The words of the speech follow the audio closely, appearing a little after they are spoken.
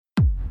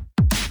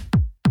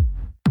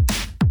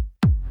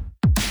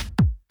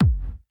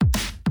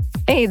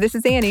Hey, this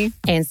is Annie.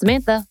 And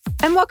Samantha.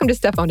 And welcome to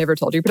Stuff I Never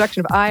Told You,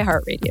 production of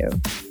iHeartRadio.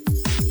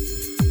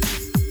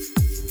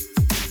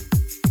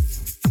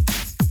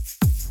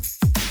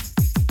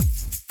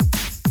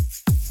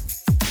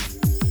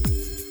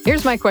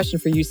 Here's my question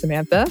for you,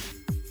 Samantha.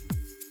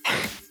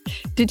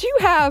 Did you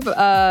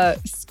have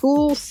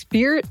school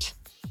spirit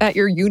at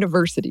your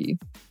university?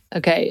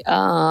 Okay,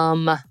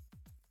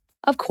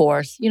 of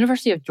course,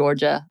 University of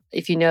Georgia.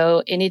 If you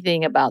know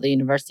anything about the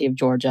University of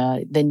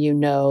Georgia, then you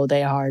know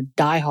they are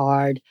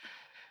diehard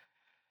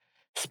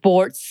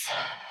sports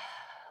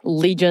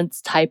allegiance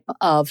type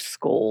of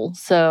school.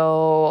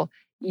 So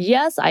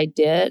yes, I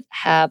did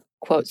have,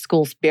 quote,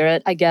 school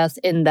spirit, I guess,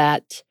 in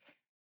that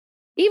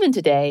even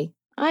today,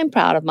 I'm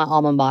proud of my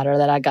alma mater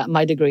that I got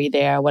my degree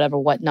there, whatever,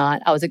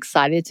 whatnot. I was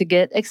excited to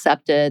get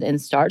accepted and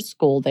start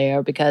school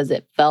there because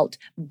it felt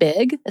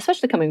big,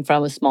 especially coming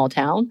from a small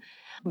town.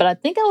 But I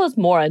think I was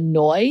more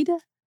annoyed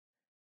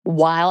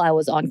while I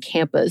was on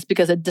campus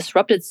because it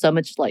disrupted so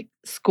much like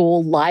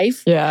school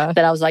life that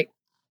I was like,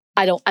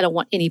 I don't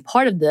want any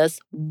part of this.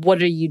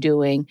 What are you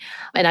doing?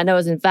 And I know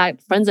as in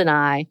fact, friends and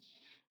I,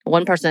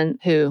 one person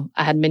who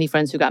I had many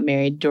friends who got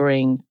married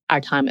during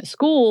our time at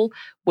school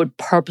would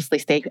purposely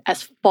stay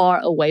as far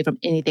away from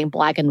anything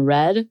black and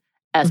red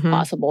as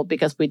possible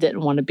because we didn't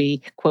want to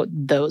be, quote,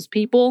 those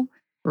people.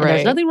 And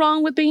there's nothing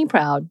wrong with being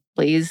proud,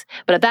 please.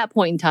 But at that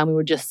point in time, we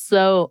were just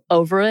so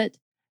over it.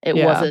 It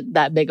wasn't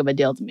that big of a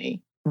deal to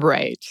me.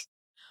 Right.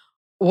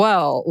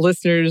 Well,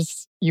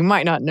 listeners, you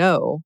might not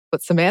know,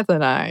 but Samantha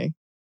and I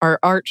are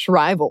arch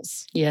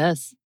rivals.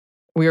 Yes.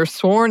 We are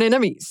sworn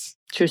enemies.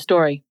 True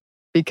story.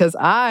 Because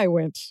I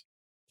went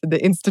to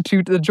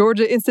the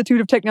Georgia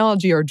Institute of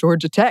Technology, or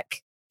Georgia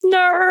Tech.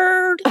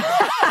 Nerd!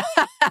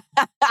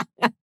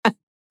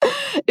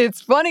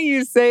 It's funny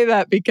you say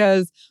that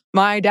because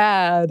my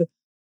dad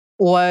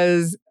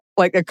was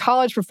like a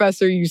college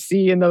professor you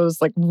see in those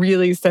like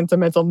really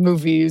sentimental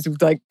movies who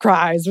like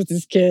cries with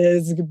his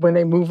kids when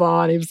they move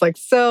on. He was like,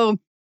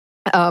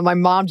 my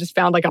mom just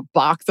found like a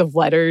box of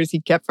letters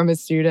he kept from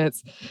his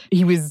students.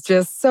 He was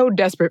just so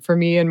desperate for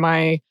me and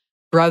my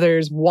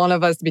brothers, one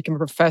of us to become a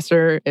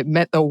professor. It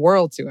meant the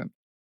world to him.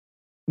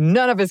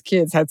 None of his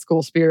kids had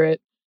school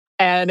spirit.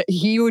 And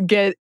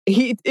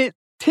it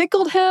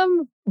tickled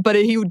him, but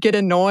he would get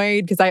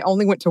annoyed because I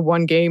only went to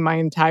one game my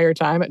entire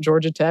time at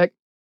Georgia Tech.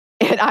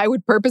 And I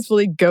would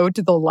purposefully go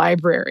to the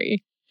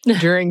library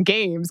during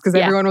games because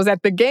everyone was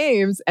at the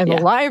games. And the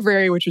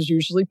library, which was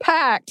usually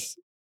packed,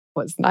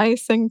 was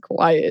nice and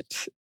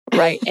quiet.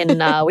 Right.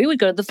 And we would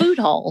go to the food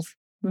halls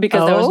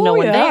because there was no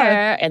one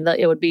there. And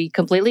it would be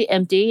completely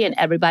empty. And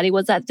everybody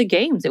was at the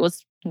games. It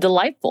was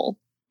delightful.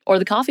 Or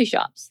the coffee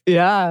shops.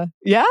 Yeah.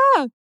 Yeah.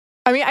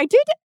 I mean,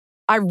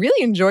 I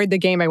really enjoyed the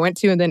game I went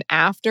to. And then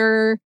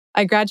after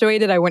I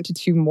graduated, I went to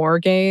 2 more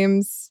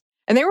games.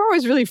 And they were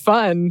always really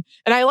fun.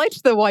 And I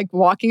liked the like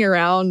walking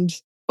around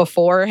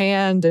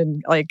beforehand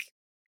and like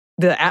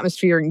the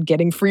atmosphere and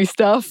getting free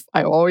stuff.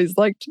 I always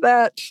liked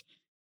that.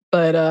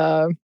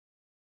 But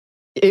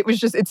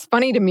it's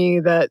funny to me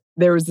that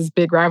there was this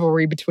big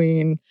rivalry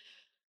between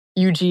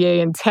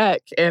UGA and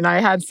Tech. And I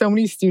had so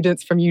many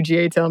students from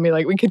UGA telling me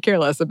like, we could care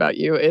less about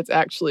you. It's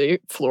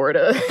actually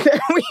Florida.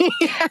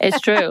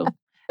 It's true.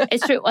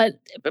 It's true. Part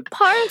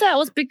of that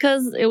was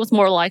because it was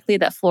more likely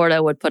that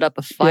Florida would put up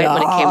a fight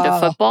when it came to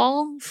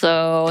football.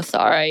 So,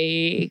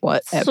 sorry.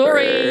 Whatever.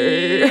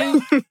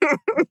 Sorry.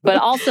 But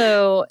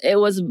also, it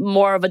was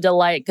more of a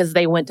delight because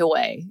they went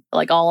away.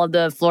 Like all of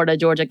the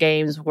Florida-Georgia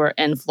games were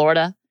in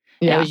Florida.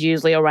 Yeah. It was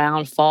usually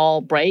around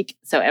fall break.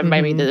 So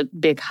everybody did a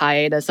big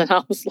hiatus. And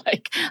I was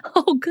like,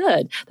 oh,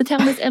 good. The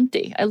town is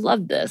empty. I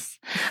love this.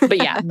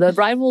 But yeah, the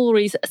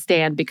rivalries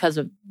stand because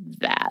of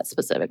that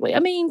specifically.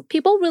 I mean,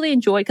 people really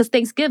enjoy because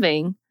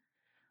Thanksgiving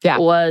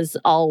was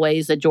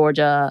always a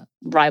Georgia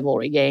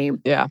rivalry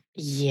game. Yeah.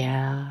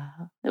 Yeah.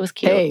 It was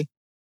cute. Hey,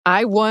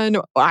 I won.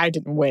 I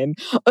didn't win.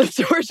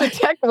 Georgia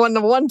Tech won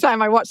the one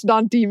time I watched it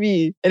on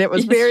TV, and it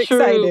was very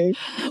exciting.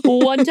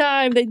 One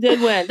time they did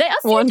win.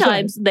 A few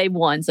times they've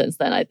won since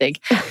then, I think.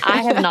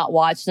 I have not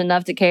watched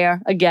enough to care.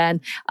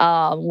 Again,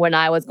 when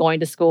I was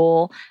going to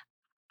school,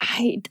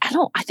 I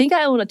think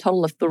I own a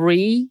total of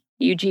 3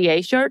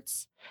 UGA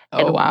shirts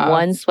and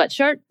 1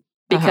 sweatshirt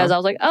because I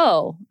was like,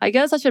 oh, I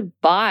guess I should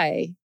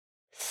buy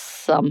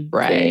something.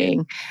 Right.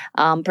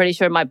 I'm pretty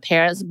sure my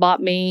parents bought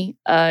me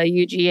a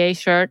UGA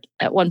shirt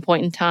at one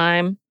point in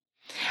time.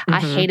 I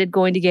hated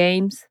going to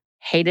games,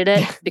 hated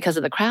it because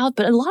of the crowd.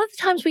 But a lot of the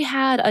times we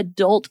had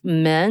adult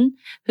men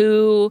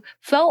who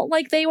felt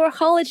like they were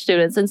college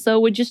students and so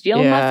would just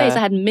yell in my face. I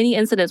had many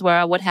incidents where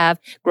I would have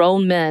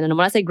grown men, and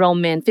when I say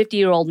grown men,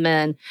 50-year-old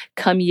men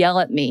come yell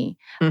at me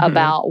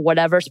about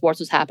whatever sports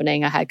was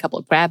happening. I had a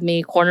couple grab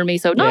me, corner me.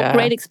 So not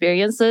great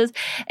experiences.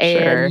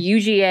 And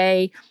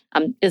UGA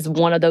is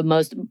one of the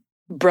most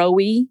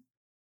bro-y,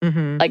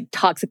 like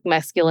toxic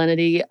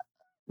masculinity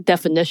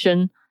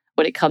definition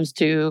when it comes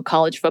to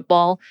college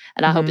football.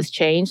 And I hope it's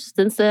changed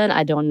since then.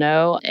 I don't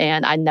know.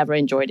 And I never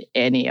enjoyed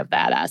any of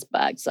that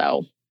aspect.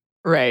 So.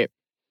 Right.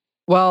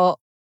 Well,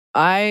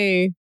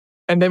 I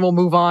and then we'll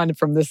move on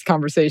from this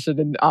conversation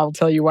and I'll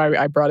tell you why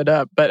I brought it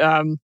up. But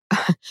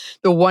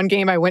the one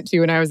game I went to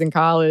when I was in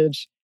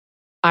college,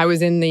 I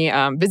was in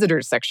the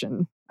visitors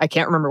section. I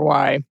can't remember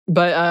why.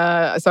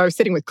 But so I was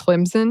sitting with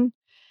Clemson,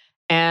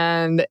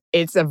 and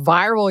it's a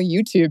viral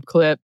YouTube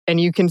clip, and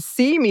you can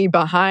see me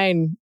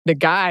behind the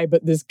guy,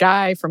 but this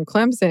guy from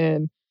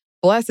Clemson,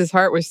 bless his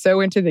heart, was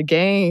so into the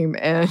game.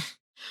 And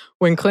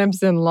when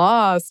Clemson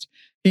lost,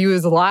 he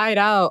was lied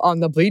out on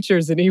the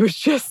bleachers and he was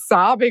just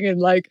sobbing and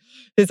like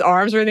his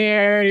arms were in the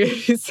air. And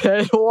he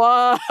said,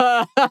 "What?"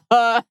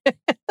 And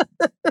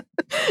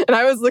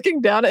I was looking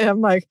down at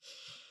him like,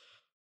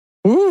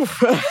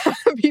 oof,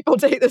 people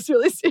take this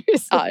really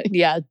seriously.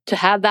 Yeah, to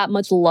have that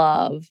much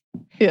love.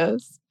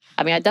 Yes.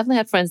 I mean, I definitely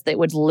had friends that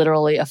would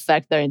literally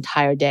affect their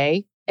entire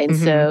day. And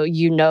so,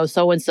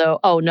 so-and-so,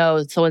 oh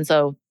no,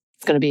 so-and-so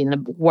is going to be in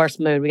the worst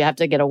mood. We have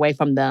to get away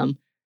from them.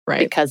 Right.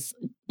 Because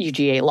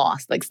UGA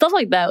lost. Like stuff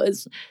like that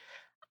is,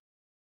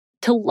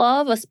 to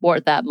love a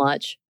sport that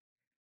much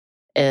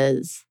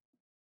is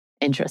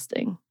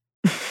interesting.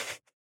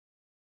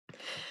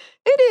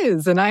 It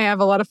is. And I have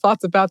a lot of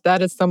thoughts about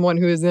that as someone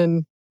who is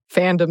in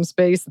fandom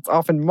space. It's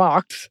often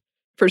mocked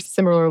for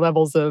similar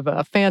levels of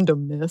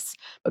fandomness.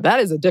 But that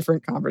is a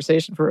different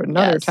conversation for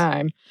another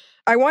time.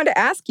 I wanted to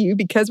ask you,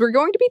 because we're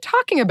going to be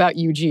talking about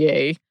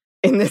UGA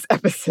in this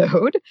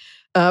episode,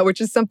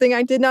 which is something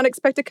I did not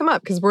expect to come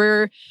up, because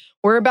we're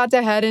about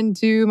to head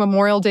into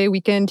Memorial Day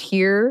weekend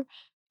here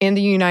in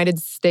the United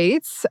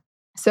States.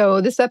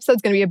 So this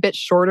episode's going to be a bit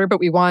shorter, but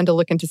we wanted to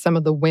look into some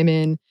of the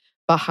women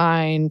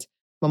behind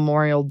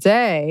Memorial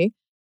Day.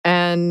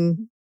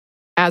 And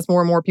as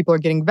more and more people are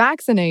getting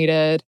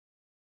vaccinated,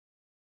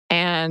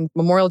 and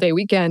Memorial Day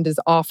weekend is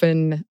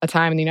often a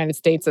time in the United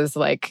States as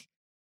like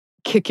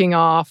kicking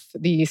off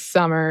the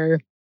summer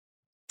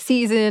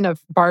season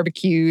of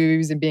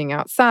barbecues and being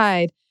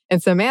outside.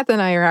 And Samantha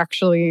and I are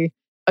actually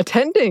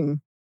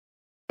attending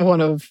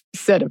one of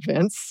said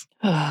events.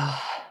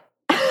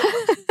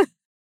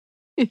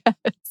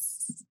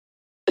 Yes.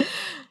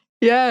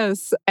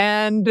 Yes.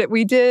 And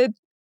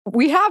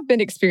we have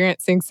been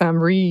experiencing some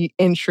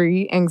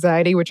re-entry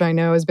anxiety, which I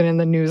know has been in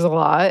the news a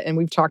lot. And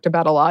we've talked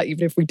about a lot,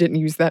 even if we didn't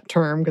use that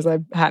term because I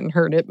hadn't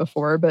heard it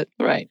before. But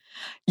right.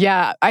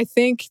 Yeah, I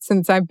think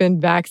since I've been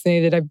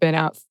vaccinated, I've been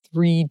out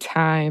 3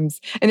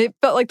 times. And it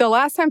felt like the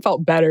last time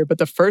felt better, but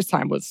the first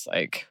time was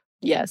like,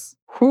 yes.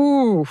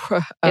 Whew,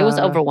 it was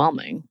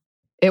overwhelming.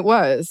 It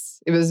was.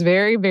 It was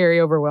very, very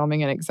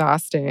overwhelming and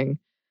exhausting.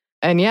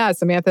 And yeah,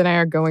 Samantha and I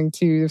are going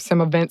to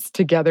some events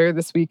together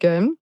this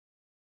weekend.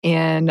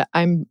 And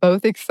I'm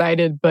both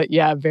excited, but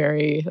yeah,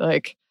 very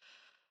like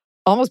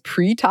almost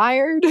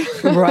pre-tired.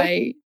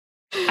 Right.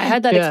 I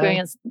had that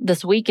experience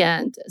this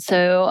weekend.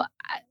 So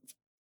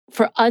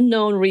for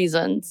unknown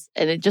reasons,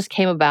 and it just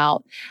came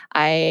about,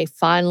 I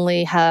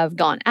finally have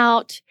gone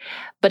out,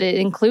 but it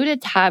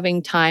included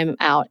having time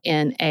out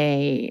in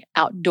a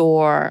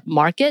outdoor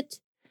market,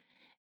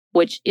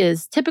 which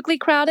is typically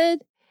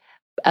crowded,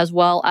 as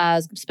well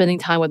as spending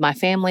time with my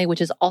family,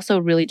 which is also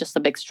really just a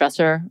big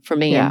stressor for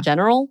me in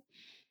general.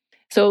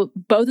 So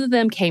both of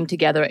them came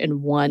together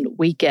in one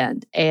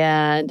weekend,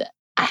 and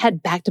I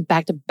had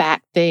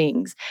back-to-back-to-back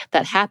things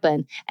that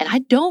happen. And I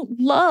don't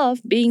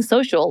love being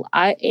social.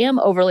 I am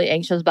overly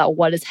anxious about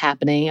what is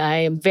happening. I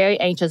am very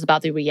anxious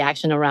about the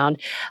reaction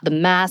around the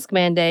mask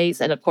mandates.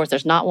 And of course,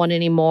 there's not one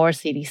anymore.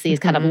 CDC has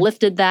kind of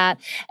lifted that.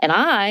 And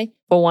I,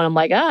 for one, I'm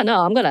like,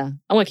 no, I'm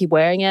gonna keep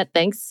wearing it.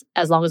 Thanks,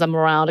 as long as I'm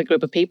around a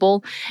group of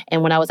people.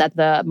 And when I was at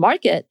the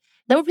market,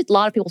 there were a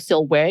lot of people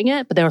still wearing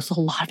it, but there was a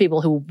lot of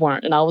people who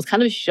weren't. And I was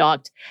kind of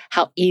shocked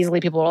how easily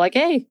people were like,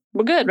 hey,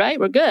 we're good, right?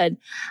 We're good.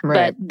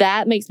 Right. But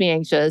that makes me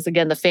anxious.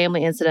 Again, the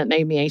family incident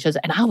made me anxious,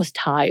 and I was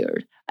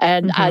tired.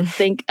 And I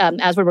think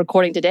as we're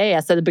recording today,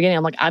 I said at the beginning,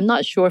 I'm like, I'm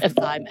not sure if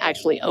I'm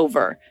actually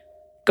over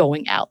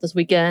going out this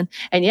weekend.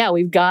 And yeah,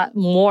 we've got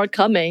more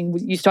coming.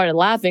 You started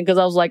laughing because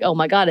I was like, oh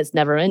my God, it's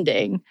never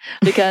ending.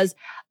 Because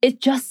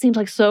it just seems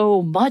like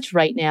so much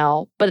right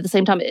now. But at the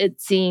same time, it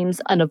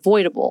seems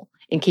unavoidable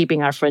in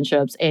keeping our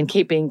friendships and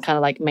keeping kind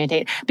of like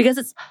maintain, because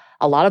it's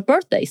a lot of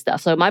birthday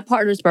stuff. So my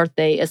partner's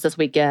birthday is this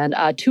weekend.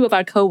 2 of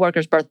our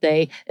coworkers'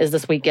 birthday is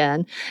this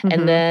weekend.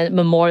 And then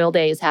Memorial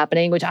Day is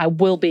happening, which I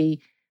will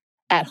be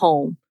at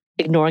home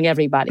ignoring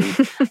everybody.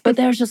 But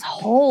there's this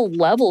whole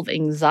level of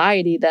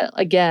anxiety that,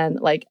 again,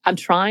 like I'm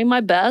trying my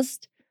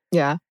best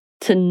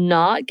to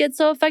not get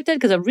so affected,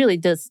 because it really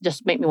does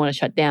just make me want to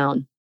shut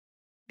down.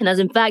 And as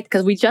in fact,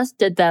 because we just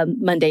did the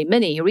Monday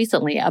Mini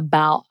recently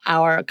about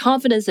our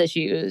confidence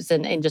issues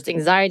and just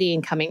anxiety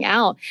and coming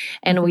out.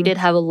 And we did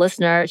have a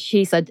listener.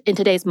 She said, in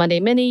today's Monday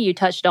Mini, you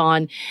touched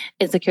on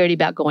insecurity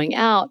about going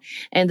out.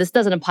 And this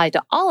doesn't apply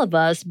to all of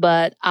us,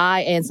 but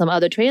I and some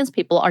other trans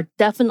people are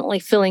definitely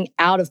feeling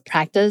out of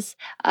practice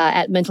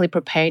at mentally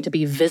preparing to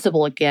be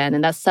visible again.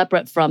 And that's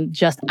separate from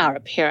just our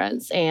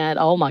appearance. And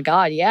oh my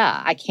God,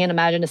 yeah, I can't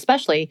imagine,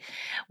 especially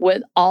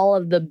with all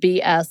of the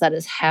BS that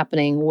is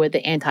happening with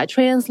the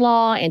anti-trans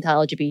law,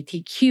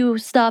 anti-LGBTQ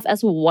stuff,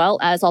 as well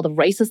as all the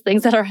racist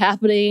things that are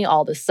happening,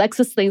 all the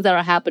sexist things that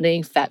are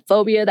happening, fat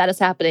phobia that is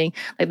happening.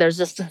 Like there's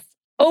just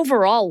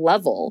overall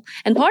level.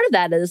 And part of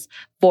that is,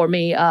 for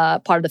me,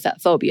 part of the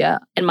fat phobia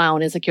and my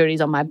own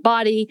insecurities on my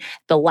body,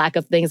 the lack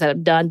of things that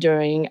I've done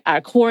during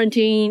our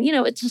quarantine.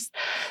 It's just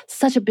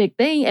such a big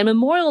thing. And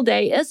Memorial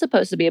Day is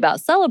supposed to be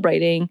about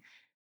celebrating,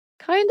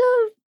 kind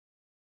of.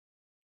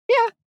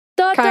 Yeah.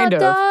 Kind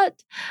of.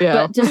 Yeah.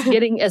 But just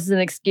getting as an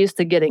excuse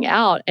to getting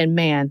out. And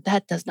man,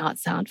 that does not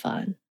sound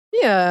fun.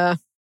 Yeah.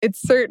 It's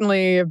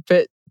certainly a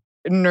bit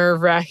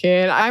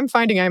nerve-wracking. I'm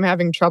finding I'm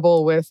having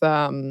trouble with,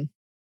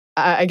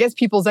 I guess,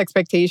 people's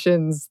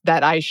expectations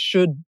that I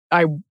should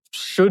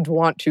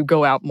want to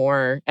go out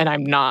more, and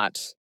I'm not.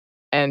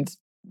 And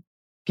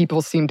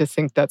people seem to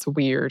think that's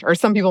weird. Or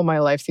some people in my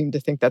life seem to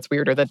think that's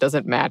weird, or that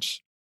doesn't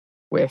match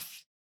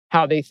with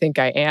how they think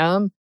I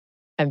am.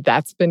 And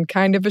that's been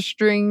kind of a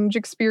strange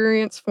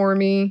experience for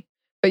me.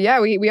 But yeah,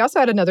 we also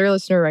had another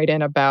listener write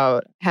in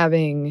about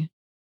having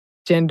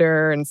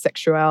gender and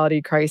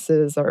sexuality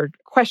crisis or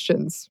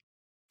questions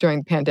during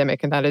the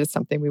pandemic. And that is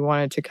something we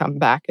wanted to come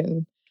back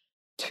and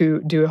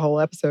to do a whole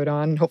episode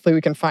on. Hopefully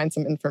we can find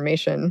some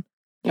information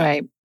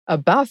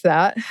about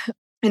that.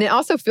 And it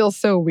also feels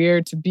so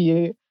weird to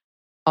be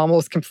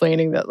almost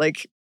complaining that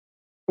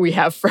we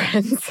have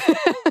friends.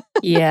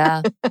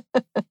 Yeah.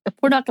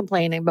 We're not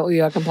complaining, but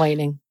we are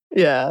complaining.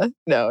 Yeah.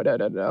 No.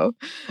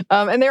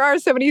 And there are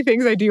so many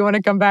things I do want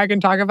to come back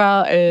and talk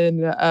about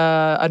in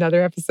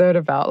another episode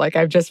about,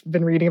 I've just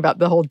been reading about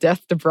the whole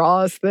death to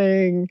bras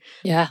thing.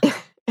 Yeah.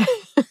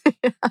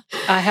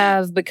 I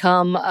have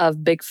become a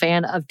big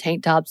fan of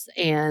tank tops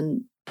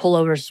and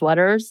pullover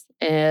sweaters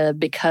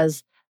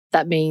because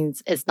that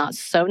means it's not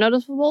so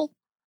noticeable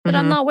that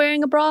I'm not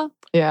wearing a bra.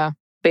 Yeah.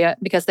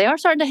 Because they are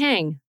starting to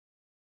hang.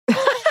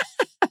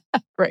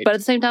 Right. But at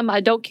the same time,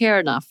 I don't care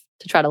enough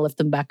to try to lift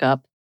them back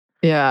up.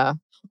 Yeah.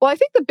 Well, I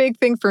think the big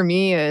thing for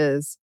me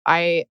is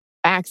I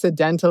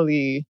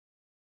accidentally,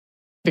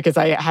 because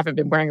I haven't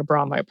been wearing a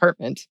bra in my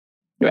apartment,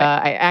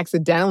 I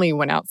accidentally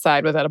went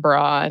outside without a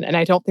bra on. And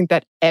I don't think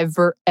that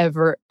ever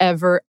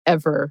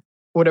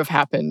would have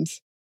happened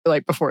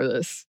before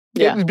this.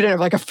 Yeah. It would have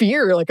been a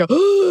fear,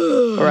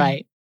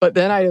 Right. But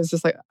then I was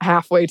just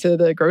halfway to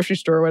the grocery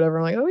store or whatever.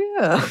 I'm like, oh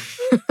yeah.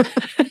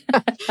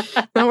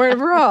 Not wearing a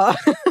bra.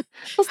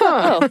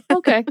 Oh,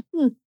 okay.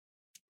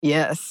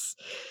 Yes.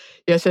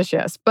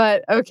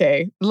 But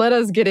okay, let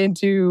us get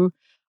into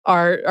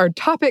our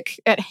topic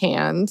at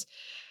hand.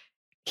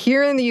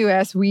 Here in the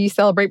U.S., we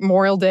celebrate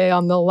Memorial Day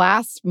on the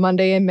last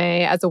Monday in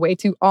May as a way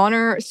to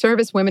honor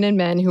service women and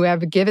men who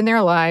have given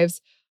their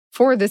lives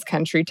for this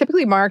country,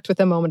 typically marked with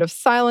a moment of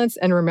silence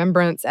and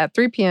remembrance at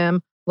 3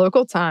 p.m.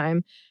 local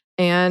time.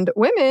 And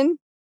women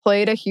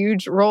played a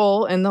huge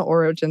role in the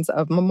origins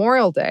of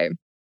Memorial Day.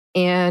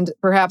 And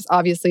perhaps,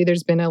 obviously,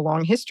 there's been a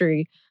long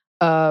history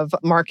of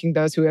marking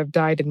those who have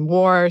died in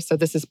war. So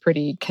this is a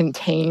pretty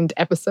contained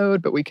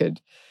episode, but we could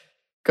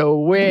go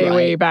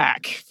way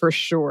back for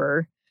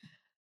sure.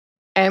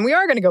 And we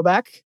are going to go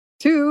back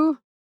to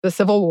the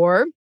Civil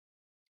War.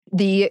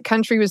 The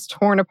country was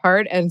torn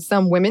apart, and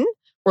some women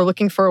were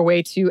looking for a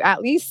way to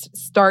at least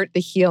start the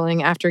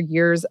healing after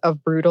years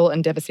of brutal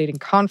and devastating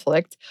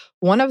conflict.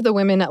 One of the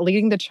women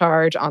leading the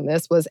charge on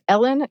this was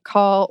Ellen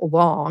Call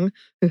Long,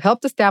 who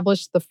helped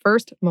establish the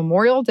first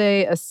Memorial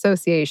Day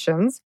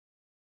associations,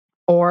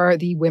 or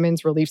the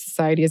Women's Relief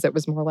Society, as it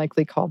was more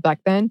likely called back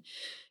then.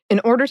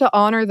 In order to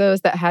honor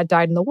those that had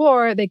died in the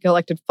war, they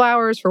collected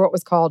flowers for what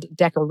was called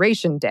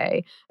Decoration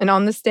Day. And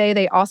on this day,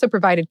 they also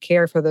provided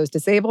care for those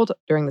disabled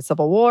during the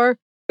Civil War,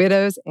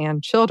 widows,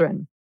 and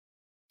children.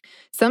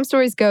 Some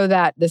stories go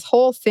that this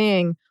whole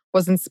thing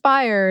was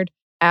inspired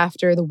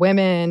after the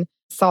women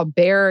saw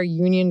bare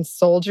Union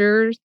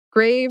soldiers'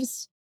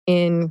 graves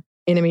in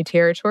enemy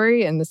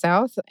territory in the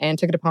South and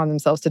took it upon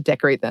themselves to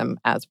decorate them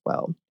as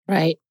well.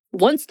 Right.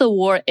 Once the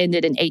war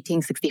ended in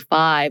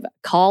 1865,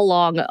 Call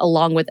Long,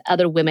 along with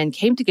other women,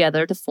 came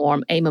together to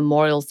form a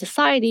memorial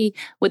society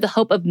with the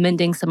hope of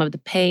mending some of the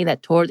pain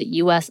that tore the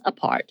U.S.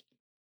 apart.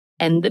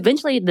 And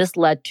eventually this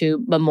led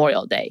to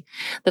Memorial Day.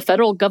 The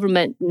federal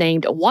government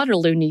named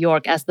Waterloo, New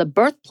York, as the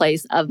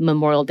birthplace of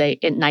Memorial Day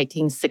in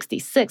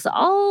 1966,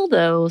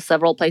 although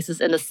several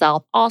places in the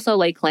South also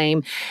lay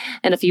claim,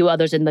 and a few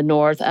others in the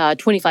North,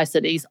 25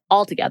 cities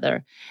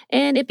altogether.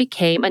 And it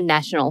became a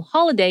national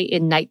holiday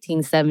in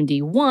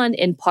 1971,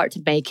 in part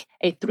to make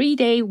a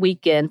 3-day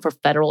weekend for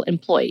federal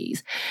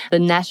employees. The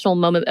National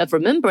Moment of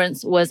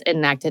Remembrance was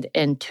enacted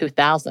in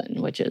 2000,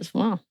 which is,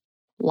 wow,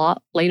 a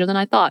lot later than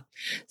I thought.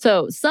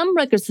 So some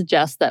records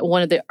suggest that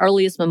one of the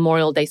earliest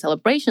Memorial Day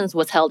celebrations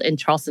was held in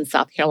Charleston,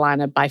 South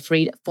Carolina by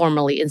freed,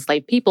 formerly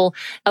enslaved people,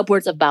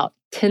 upwards of about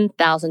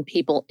 10,000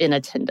 people in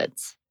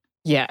attendance.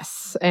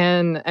 Yes.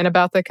 And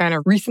about the kind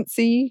of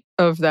recency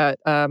of that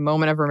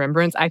moment of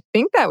remembrance, I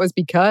think that was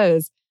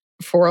because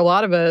for a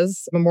lot of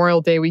us,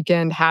 Memorial Day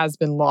weekend has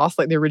been lost.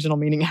 The original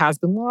meaning has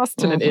been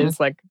lost. And it is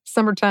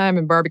summertime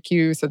and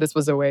barbecue. So this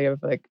was a way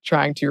of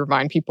trying to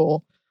remind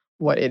people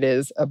what it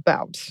is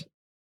about.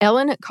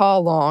 Ellen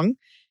Call Long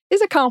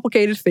is a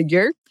complicated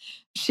figure.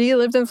 She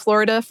lived in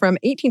Florida from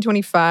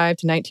 1825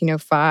 to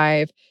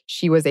 1905.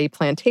 She was a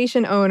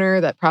plantation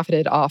owner that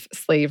profited off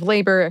slave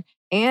labor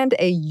and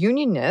a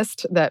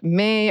unionist that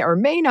may or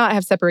may not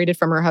have separated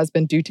from her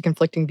husband due to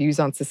conflicting views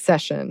on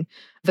secession,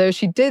 though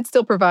she did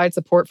still provide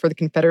support for the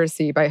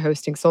Confederacy by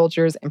hosting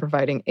soldiers and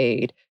providing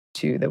aid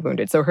to the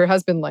wounded. So her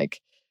husband,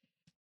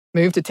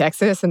 moved to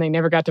Texas and they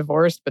never got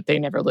divorced, but they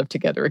never lived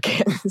together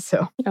again.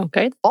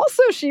 Okay.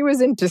 Also, she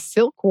was into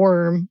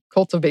silkworm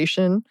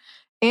cultivation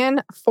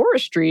and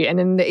forestry.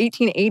 And in the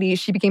 1880s,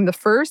 she became the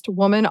first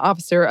woman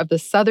officer of the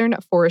Southern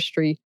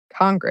Forestry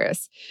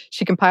Congress.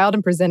 She compiled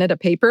and presented a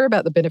paper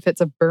about the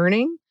benefits of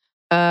burning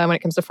when it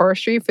comes to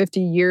forestry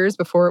 50 years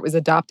before it was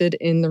adopted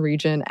in the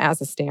region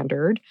as a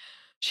standard.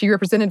 She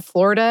represented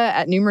Florida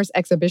at numerous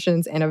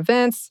exhibitions and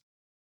events.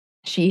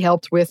 She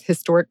helped with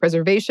historic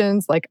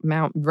preservations like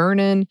Mount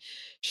Vernon.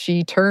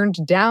 She turned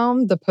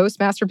down the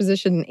postmaster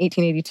position in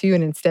 1882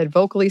 and instead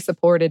vocally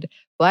supported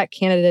Black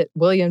candidate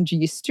William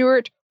G.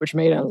 Stewart, which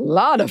made a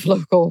lot of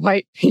local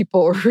white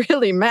people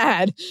really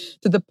mad,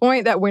 to the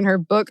point that when her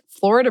book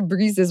Florida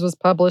Breezes was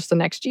published the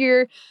next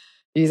year,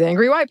 these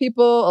angry white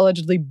people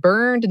allegedly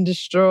burned and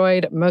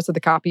destroyed most of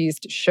the copies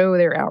to show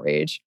their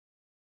outrage.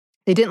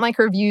 They didn't like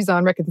her views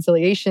on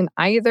reconciliation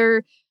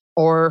either,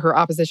 or her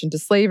opposition to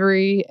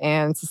slavery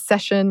and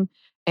secession,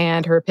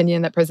 and her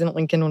opinion that President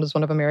Lincoln was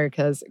one of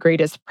America's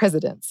greatest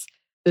presidents.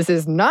 This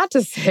is not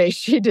to say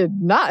she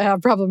did not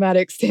have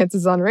problematic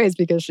stances on race,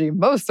 because she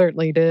most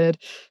certainly did.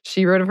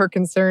 She wrote of her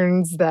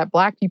concerns that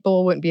Black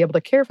people wouldn't be able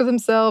to care for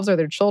themselves or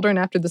their children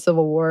after the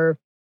Civil War,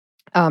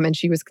 and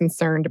she was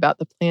concerned about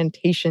the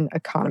plantation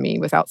economy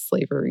without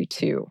slavery,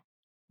 too.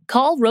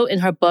 Call wrote in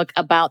her book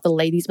about the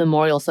Ladies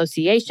Memorial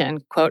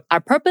Association, quote,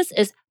 "Our purpose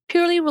is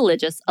purely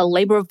religious, a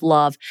labor of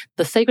love,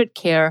 the sacred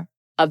care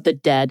of the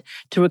dead,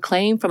 to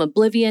reclaim from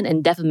oblivion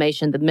and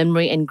defamation the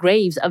memory and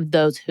graves of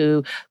those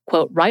who,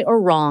 quote, right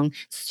or wrong,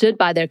 stood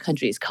by their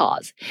country's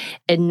cause.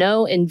 In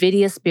no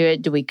invidious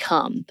spirit do we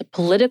come. The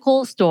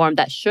political storm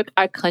that shook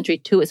our country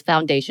to its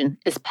foundation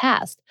is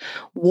past.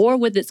 War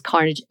with its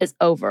carnage is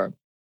over.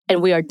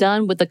 And we are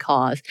done with the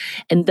cause.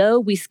 And though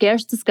we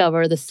scarce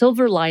discover the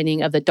silver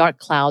lining of the dark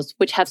clouds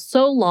which have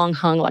so long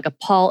hung like a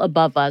pall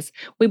above us,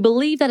 we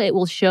believe that it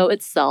will show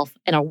itself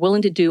and are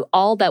willing to do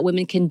all that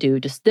women can do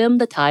to stem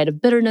the tide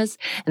of bitterness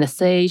and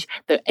assuage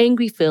the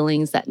angry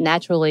feelings that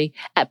naturally,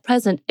 at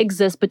present,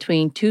 exist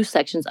between two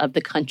sections of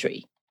the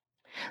country."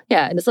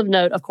 Yeah, and it's of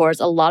note, of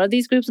course, a lot of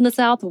these groups in the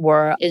South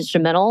were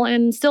instrumental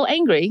and still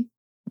angry.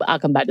 I'll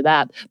come back to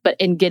that. But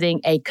in getting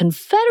a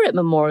Confederate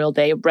Memorial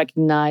Day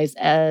recognized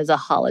as a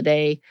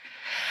holiday.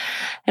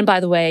 And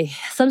by the way,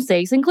 some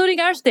states, including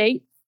our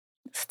state,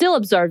 still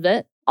observe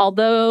it,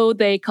 although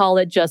they call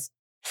it just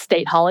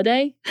state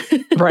holiday.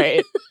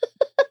 Right.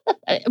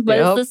 But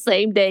It's the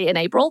same day in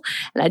April.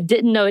 And I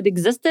didn't know it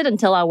existed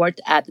until I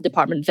worked at the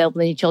Department of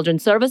Family and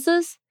Children's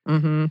Services.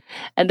 Mm-hmm.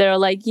 And they're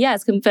like, yeah,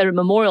 it's Confederate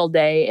Memorial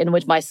Day, in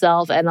which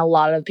myself and a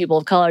lot of people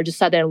of color just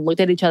sat there and looked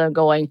at each other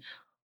going,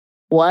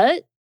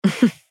 what?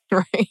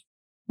 Right.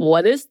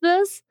 What is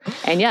this?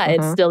 And yeah,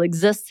 it still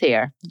exists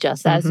here,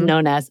 just as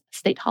known as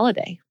state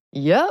holiday.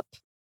 Yep.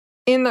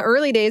 In the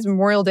early days,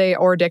 Memorial Day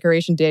or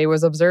Decoration Day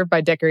was observed by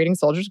decorating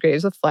soldiers'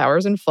 graves with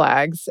flowers and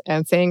flags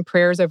and saying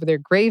prayers over their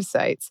grave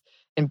sites.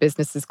 And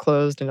businesses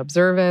closed in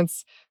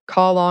observance.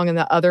 Call Long and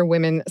the other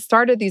women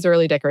started these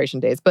early decoration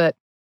days. But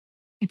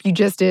if you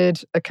just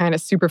did a kind of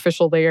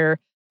superficial layer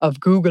of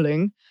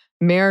Googling,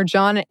 Mayor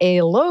John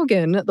A.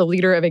 Logan, the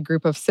leader of a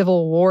group of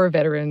Civil War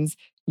veterans,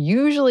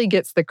 usually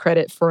gets the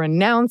credit for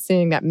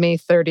announcing that May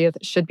 30th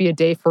should be a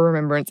day for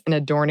remembrance and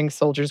adorning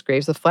soldiers'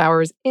 graves with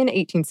flowers in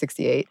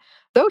 1868,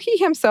 though he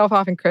himself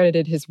often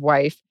credited his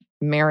wife,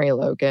 Mary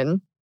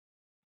Logan.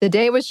 The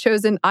day was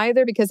chosen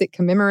either because it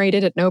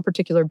commemorated at no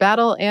particular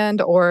battle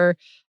or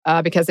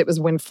because it was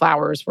when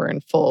flowers were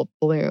in full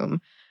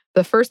bloom.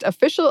 The first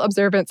official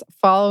observance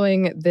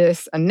following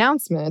this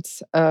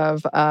announcement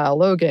of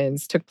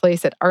Logan's took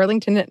place at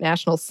Arlington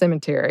National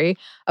Cemetery.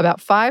 About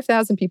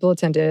 5,000 people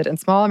attended, and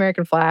small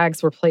American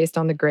flags were placed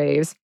on the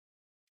graves.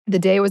 The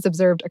day was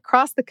observed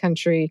across the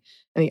country,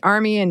 and the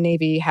Army and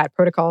Navy had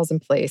protocols in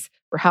place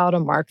for how to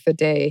mark the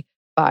day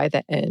by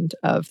the end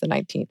of the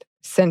 19th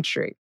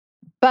century.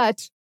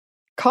 But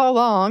Call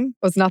Long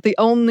was not the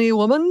only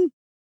woman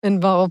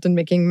involved in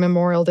making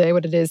Memorial Day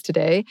what it is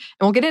today. And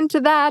we'll get into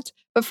that.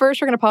 But first,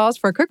 we're going to pause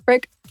for a quick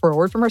break for a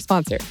word from our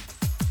sponsor.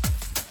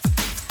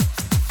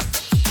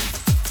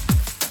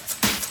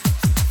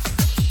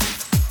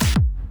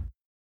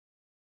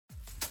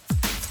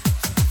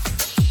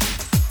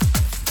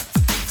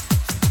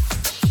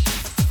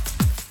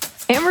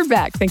 And we're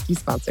back. Thank you,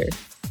 sponsor.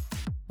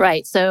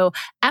 Right. So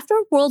after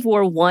World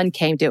War I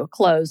came to a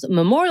close,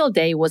 Memorial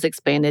Day was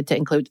expanded to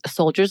include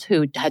soldiers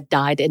who had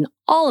died in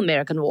all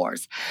American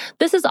wars.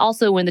 This is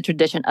also when the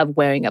tradition of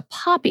wearing a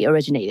poppy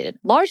originated,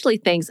 largely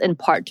thanks in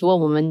part to a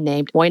woman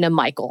named Moyna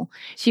Michael.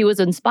 She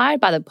was inspired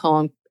by the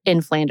poem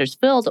in Flanders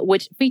Fields,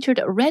 which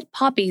featured red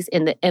poppies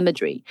in the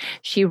imagery.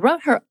 She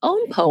wrote her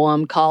own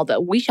poem called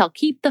We Shall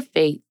Keep the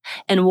Faith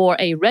and wore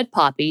a red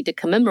poppy to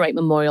commemorate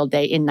Memorial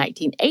Day in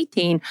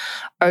 1918,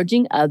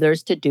 urging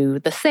others to do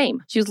the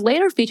same. She was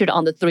later featured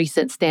on the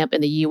 3-cent stamp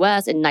in the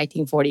U.S. in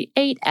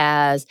 1948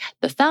 as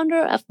the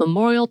founder of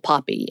Memorial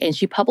Poppy, and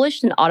she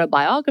published an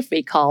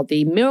autobiography called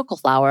The Miracle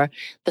Flower,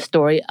 the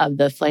story of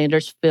the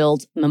Flanders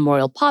Fields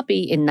Memorial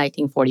Poppy in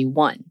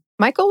 1941.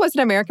 Michael was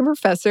an American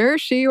professor.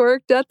 She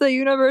worked at the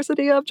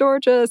University of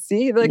Georgia.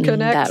 See the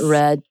connects?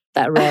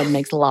 That red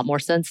makes a lot more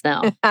sense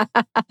now.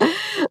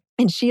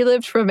 And she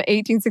lived from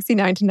 1869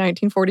 to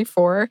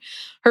 1944.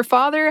 Her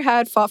father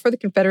had fought for the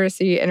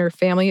Confederacy and her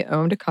family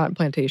owned a cotton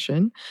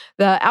plantation.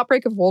 The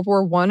outbreak of World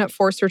War I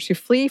forced her to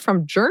flee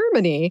from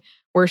Germany,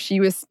 where she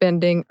was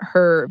spending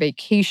her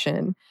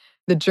vacation.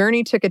 The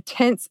journey took a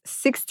tense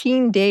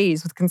 16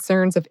 days with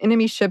concerns of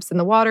enemy ships in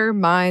the water,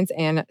 mines,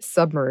 and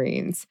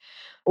submarines.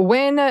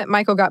 When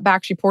Michael got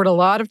back, she poured a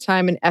lot of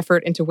time and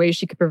effort into ways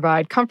she could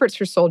provide comforts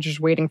for soldiers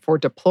waiting for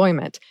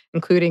deployment,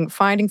 including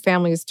finding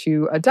families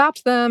to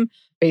adopt them,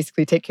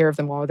 basically take care of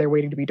them while they're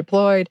waiting to be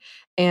deployed,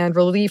 and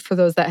relief for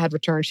those that had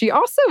returned. She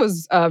also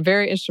was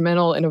very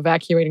instrumental in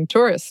evacuating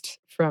tourists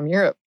from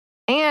Europe.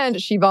 And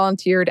she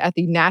volunteered at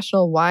the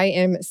National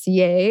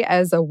YMCA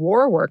as a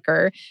war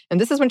worker. And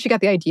this is when she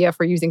got the idea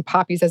for using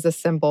poppies as a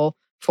symbol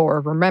for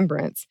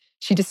remembrance.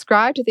 She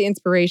described the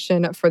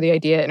inspiration for the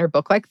idea in her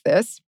book like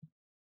this.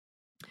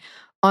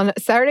 On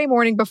Saturday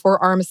morning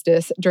before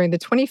armistice, during the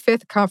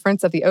 25th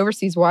Conference of the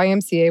Overseas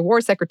YMCA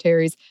War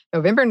Secretaries,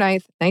 November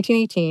 9th,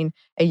 1918,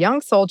 a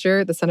young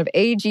soldier, the son of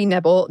A.G.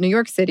 Nebel, New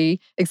York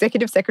City,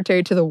 Executive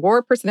Secretary to the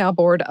War Personnel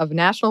Board of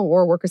National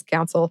War Workers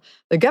Council,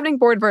 the governing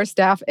board of our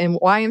staff, and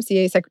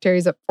YMCA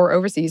Secretaries for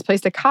Overseas,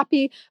 placed a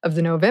copy of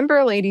the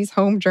November Ladies'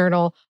 Home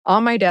Journal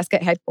on my desk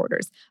at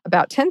headquarters.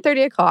 About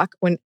 10:30 o'clock,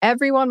 when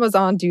everyone was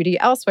on duty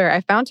elsewhere, I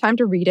found time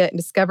to read it and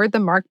discovered the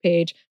marked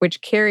page,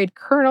 which carried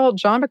Colonel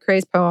John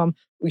McCrae's poem,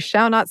 We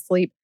Shall Not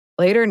Sleep,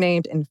 later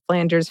named In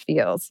Flanders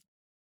Fields.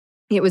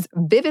 It was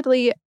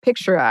vividly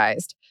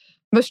picturized,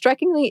 most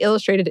strikingly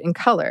illustrated in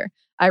color.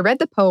 I read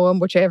the poem,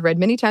 which I have read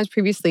many times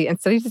previously, and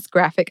studied its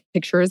graphic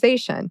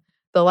picturization.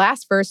 The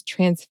last verse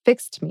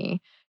transfixed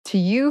me. To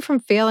you from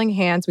failing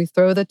hands we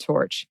throw the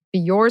torch. Be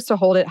yours to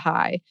hold it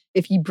high.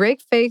 If ye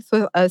break faith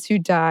with us who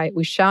die,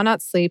 we shall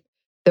not sleep,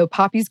 though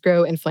poppies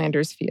grow in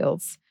Flanders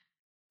Fields.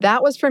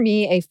 That was for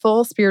me a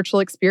full spiritual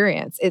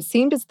experience. It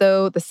seemed as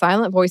though the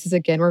silent voices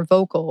again were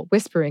vocal,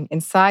 whispering in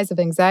sighs of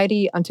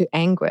anxiety unto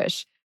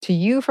anguish. To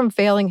you from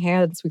failing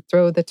hands we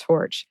throw the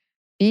torch.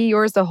 Be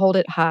yours to hold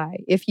it high.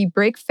 If ye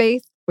break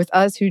faith with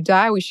us who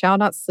die, we shall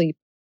not sleep,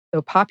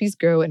 though poppies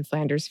grow in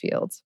Flanders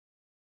Fields.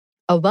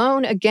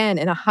 Alone again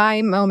in a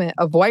high moment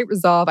of white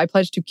resolve, I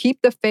pledged to keep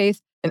the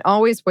faith and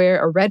always wear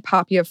a red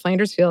poppy of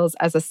Flanders Fields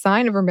as a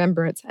sign of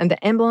remembrance and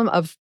the emblem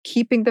of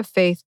keeping the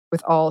faith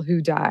with all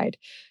who died.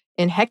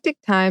 In hectic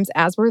times,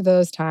 as were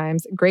those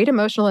times, great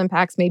emotional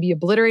impacts may be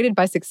obliterated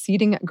by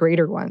succeeding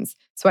greater ones.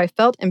 So I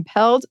felt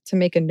impelled to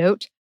make a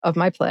note of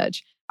my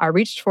pledge. I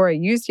reached for a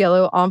used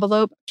yellow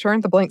envelope,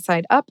 turned the blank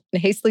side up,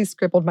 and hastily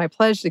scribbled my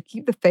pledge to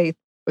keep the faith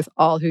with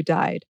all who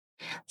died.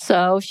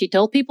 So she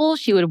told people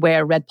she would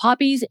wear red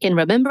poppies in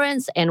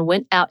remembrance and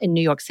went out in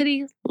New York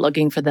City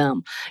looking for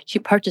them. She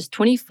purchased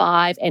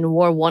 25 and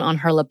wore one on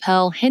her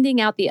lapel,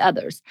 handing out the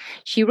others.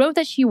 She wrote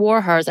that she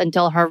wore hers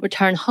until her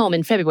return home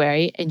in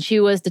February, and she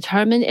was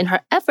determined in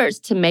her efforts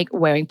to make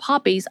wearing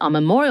poppies on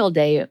Memorial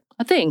Day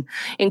a thing,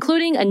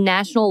 including a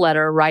national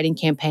letter writing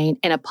campaign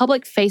and a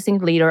public-facing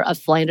leader of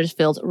Flanders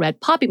Fields'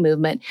 Red Poppy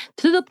movement,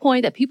 to the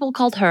point that people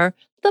called her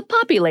the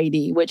Poppy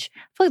Lady, which I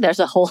feel like there's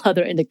a whole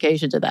other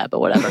indication to that, but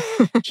whatever.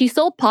 She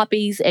sold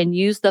poppies and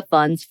used the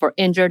funds for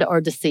injured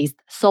or deceased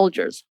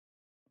soldiers.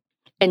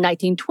 In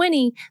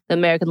 1920, the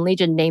American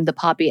Legion named the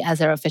poppy as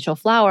their official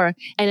flower,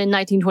 and in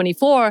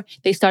 1924,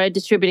 they started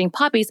distributing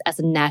poppies as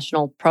a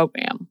national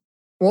program.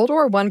 World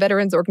War I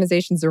veterans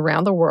organizations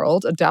around the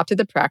world adopted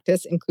the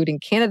practice, including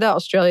Canada,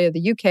 Australia,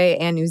 the UK,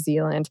 and New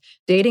Zealand,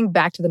 dating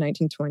back to the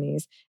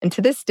 1920s. And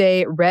to this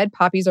day, red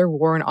poppies are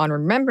worn on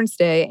Remembrance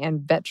Day and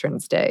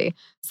Veterans Day.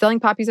 Selling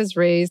poppies has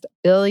raised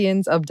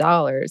billions of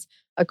dollars.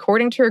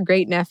 According to her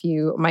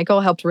great-nephew, Michael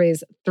helped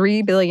raise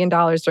 $3 billion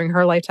during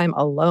her lifetime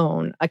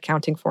alone,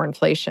 accounting for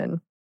inflation.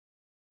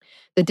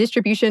 The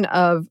distribution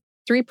of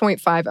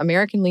 3.5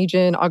 American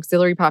Legion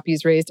auxiliary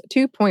poppies raised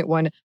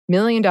 $2.1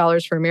 million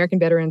for American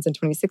veterans in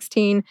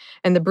 2016,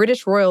 and the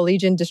British Royal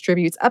Legion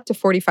distributes up to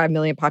 45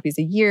 million poppies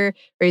a year,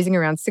 raising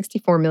around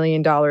 $64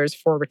 million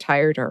for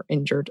retired or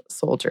injured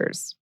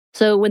soldiers.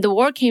 So when the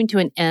war came to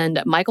an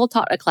end, Michael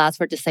taught a class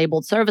for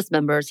disabled service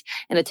members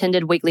and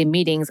attended weekly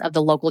meetings of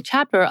the local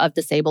chapter of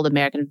Disabled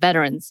American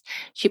Veterans.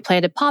 She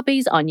planted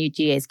poppies on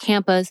UGA's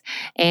campus,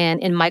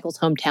 and in Michael's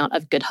hometown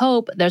of Good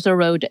Hope, there's a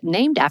road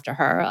named after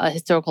her, a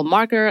historical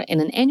marker,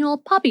 and an annual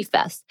Poppy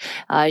Fest.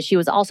 She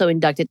was also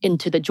inducted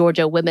into the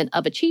Georgia Women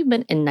of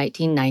Achievement in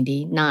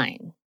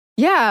 1999.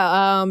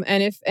 Yeah,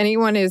 and if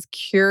anyone is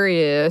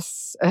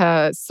curious,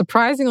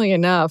 surprisingly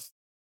enough,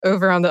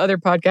 over on the other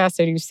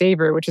podcast I do,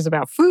 Savor, which is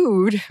about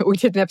food, we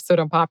did an episode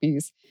on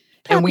poppies.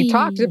 And we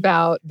talked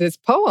about this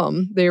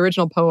poem, the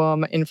original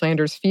poem in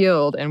Flanders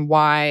Field, and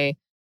why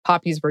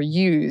poppies were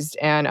used.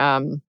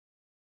 And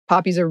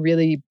poppies are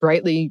really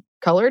brightly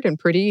colored and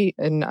pretty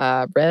and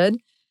red.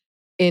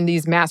 In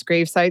these mass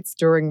grave sites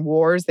during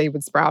wars, they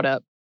would sprout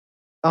up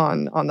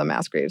on the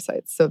mass grave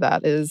sites. So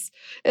that is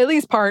at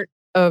least part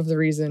of the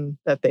reason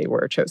that they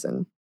were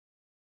chosen.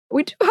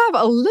 We do have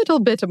a little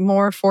bit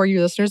more for you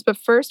listeners, but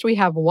first we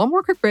have one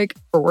more quick break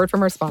for a word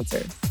from our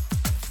sponsor.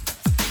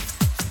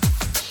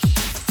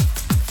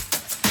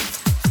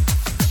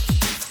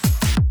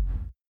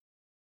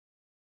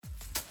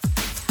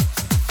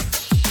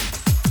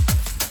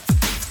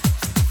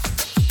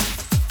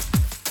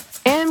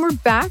 And we're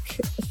back.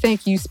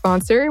 Thank you,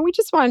 sponsor. And we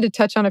just wanted to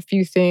touch on a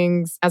few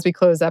things as we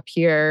close up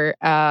here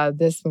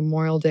this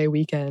Memorial Day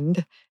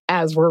weekend.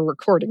 As we're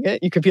recording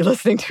it, you could be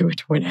listening to it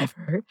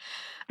whenever.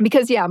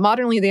 Because,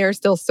 modernly, there are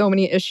still so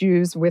many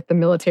issues with the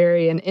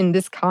military. And in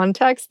this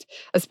context,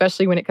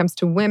 especially when it comes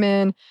to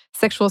women,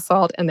 sexual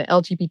assault, and the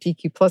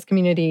LGBTQ plus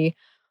community,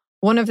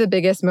 one of the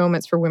biggest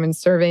moments for women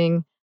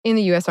serving in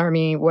the U.S.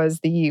 Army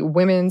was the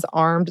Women's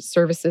Armed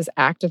Services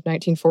Act of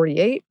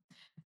 1948.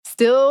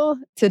 Still,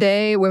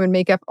 today, women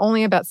make up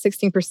only about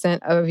 16%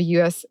 of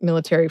U.S.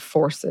 military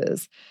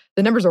forces.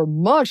 The numbers are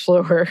much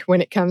lower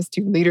when it comes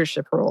to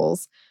leadership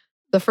roles.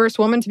 The first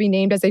woman to be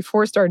named as a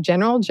 4-star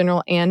general,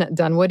 General Anne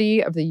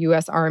Dunwoody of the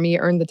U.S. Army,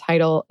 earned the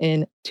title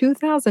in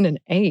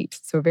 2008,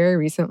 so very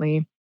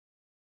recently.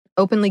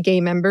 Openly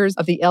gay members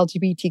of the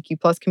LGBTQ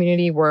plus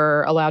community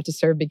were allowed to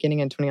serve beginning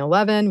in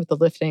 2011 with the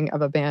lifting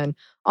of a ban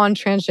on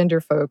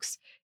transgender folks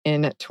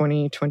in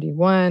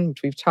 2021,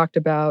 which we've talked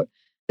about.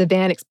 The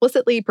ban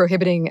explicitly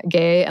prohibiting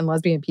gay and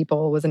lesbian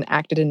people was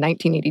enacted in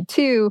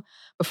 1982.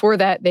 Before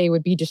that, they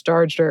would be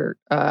discharged or,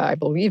 I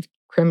believe,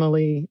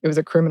 criminally. It was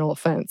a criminal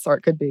offense, or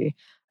it could be.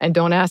 And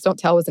Don't Ask, Don't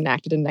Tell was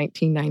enacted in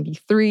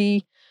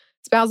 1993.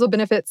 Spousal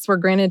benefits were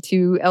granted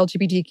to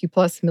LGBTQ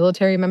plus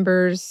military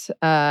members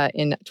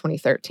in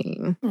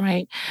 2013.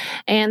 Right.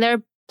 And there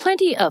are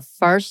plenty of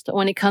firsts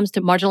when it comes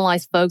to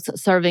marginalized folks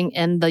serving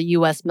in the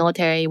U.S.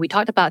 military. We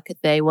talked about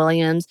Cathay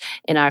Williams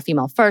in our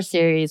Female First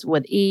series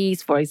with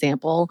Ease, for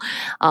example.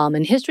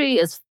 And history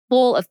is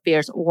full of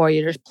fierce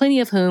warriors, plenty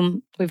of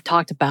whom we've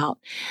talked about.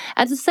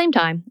 At the same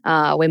time,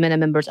 women and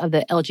members of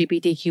the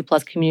LGBTQ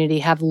plus community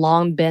have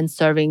long been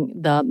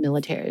serving the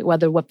military,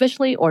 whether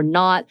officially or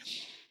not,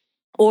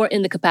 or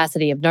in the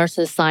capacity of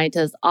nurses,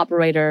 scientists,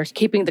 operators,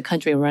 keeping the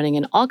country running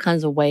in all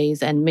kinds of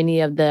ways, and many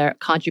of their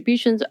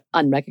contributions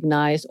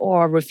unrecognized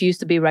or refuse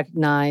to be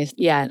recognized.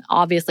 And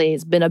obviously,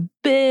 it's been a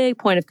big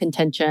point of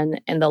contention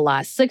in the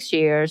last 6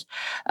 years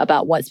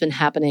about what's been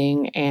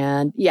happening.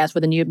 And yes,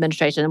 with the new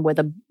administration, with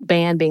a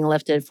ban being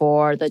lifted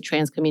for the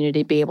trans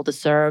community to be able to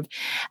serve,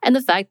 and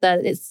the fact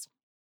that it's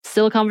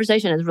still a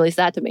conversation is really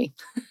sad to me.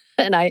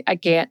 And I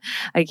can't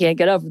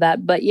get over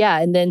that. But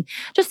and then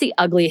just the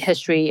ugly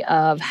history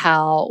of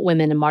how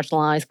women in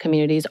marginalized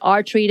communities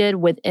are treated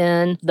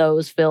within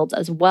those fields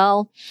as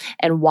well,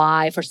 and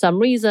why, for some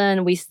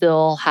reason, we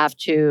still have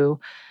to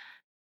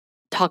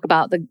talk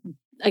about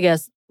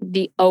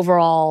the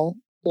overall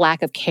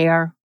lack of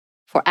care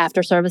for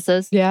after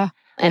services.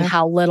 And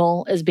how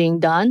little is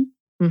being done,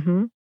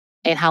 and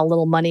how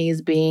little money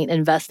is being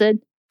invested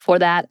for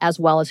that, as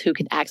well as who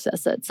can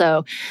access it.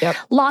 So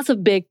lots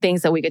of big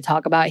things that we could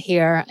talk about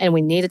here, and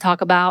we need to talk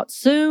about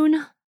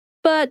soon,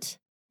 but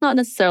not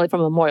necessarily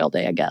from Memorial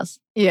Day, I guess.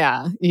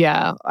 Yeah.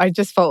 I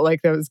just felt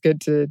like that was good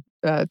to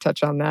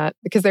touch on that,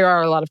 because there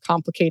are a lot of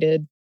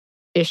complicated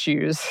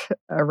issues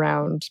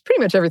around pretty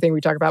much everything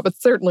we talk about, but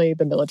certainly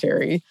the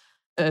military,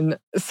 and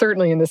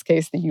certainly in this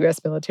case, the U.S.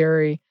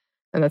 military.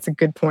 And that's a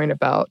good point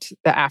about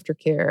the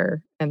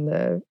aftercare and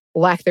the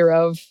lack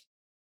thereof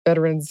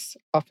veterans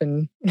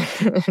often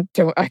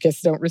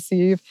don't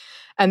receive.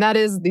 And that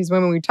is these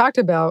women we talked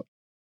about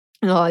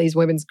in a lot of these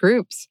women's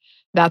groups.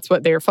 That's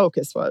what their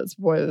focus was,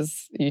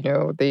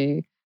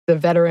 the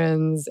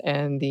veterans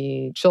and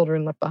the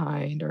children left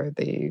behind, or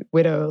the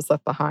widows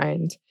left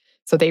behind.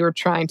 So they were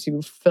trying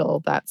to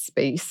fill that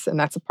space. And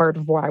that's a part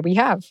of why we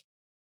have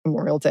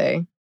Memorial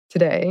Day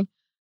today.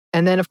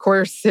 And then, of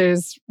course,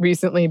 there's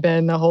recently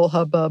been a whole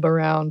hubbub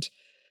around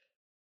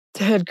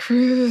Ted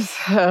Cruz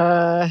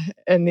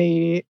and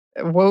the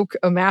woke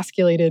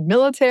emasculated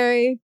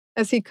military,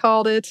 as he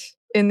called it,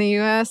 in the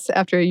U.S.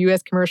 after a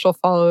U.S. commercial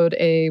followed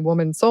a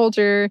woman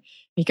soldier.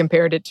 He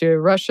compared it to a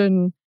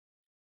Russian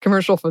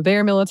commercial for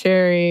their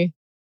military.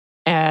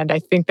 And I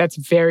think that's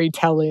very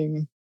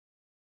telling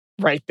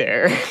right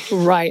there.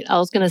 Right. I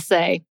was going to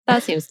say,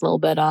 that seems a little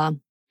bit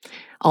on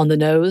the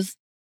nose.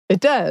 It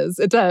does.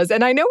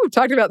 And I know we've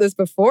talked about this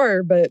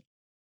before, but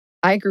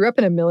I grew up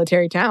in a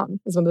military town.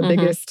 It was one of the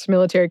biggest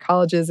military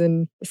colleges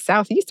in the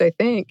Southeast, I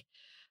think.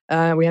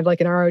 We had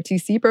like an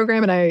ROTC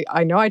program, and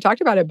I know I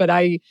talked about it, but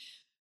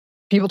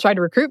people tried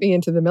to recruit me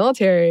into the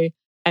military,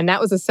 and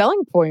that was a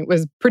selling point,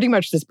 was pretty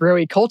much this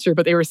bro-y culture,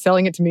 but they were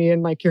selling it to me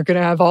and like, you're going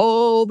to have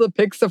all the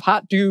pics of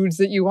hot dudes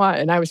that you want.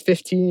 And I was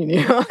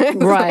 15,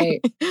 Right.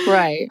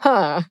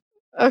 Huh.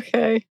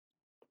 Okay.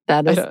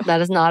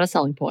 That is not a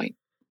selling point.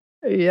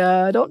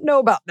 Yeah, I don't know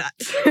about that.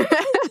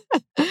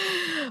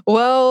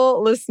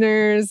 Well,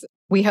 listeners,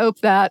 we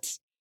hope that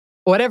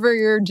whatever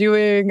you're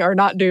doing or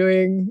not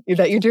doing,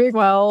 that you're doing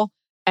well.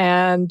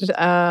 And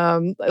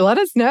let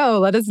us know.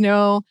 Let us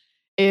know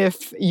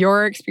if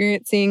you're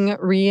experiencing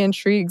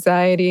re-entry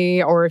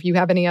anxiety or if you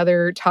have any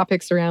other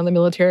topics around the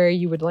military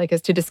you would like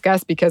us to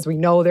discuss, because we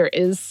know there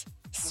is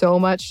so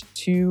much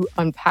to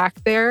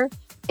unpack there.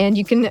 And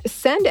you can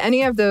send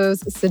any of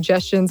those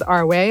suggestions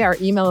our way. Our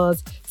email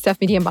is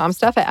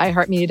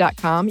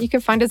stuffmediamomstuff@iheartmedia.com. You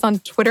can find us on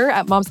Twitter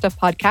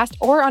 @momstuffpodcast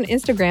or on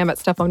Instagram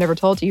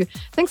 @stuffmomnevertoldyu.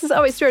 Thanks as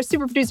always to our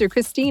super producer,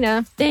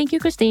 Christina. Thank you,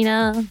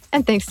 Christina.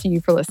 And thanks to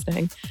you for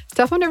listening.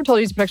 Stuff Mom Never Told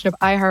You is a production of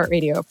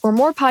iHeartRadio. For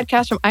more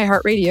podcasts from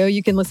iHeartRadio,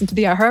 you can listen to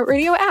the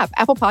iHeartRadio app,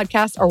 Apple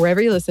Podcasts, or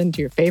wherever you listen to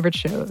your favorite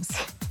shows.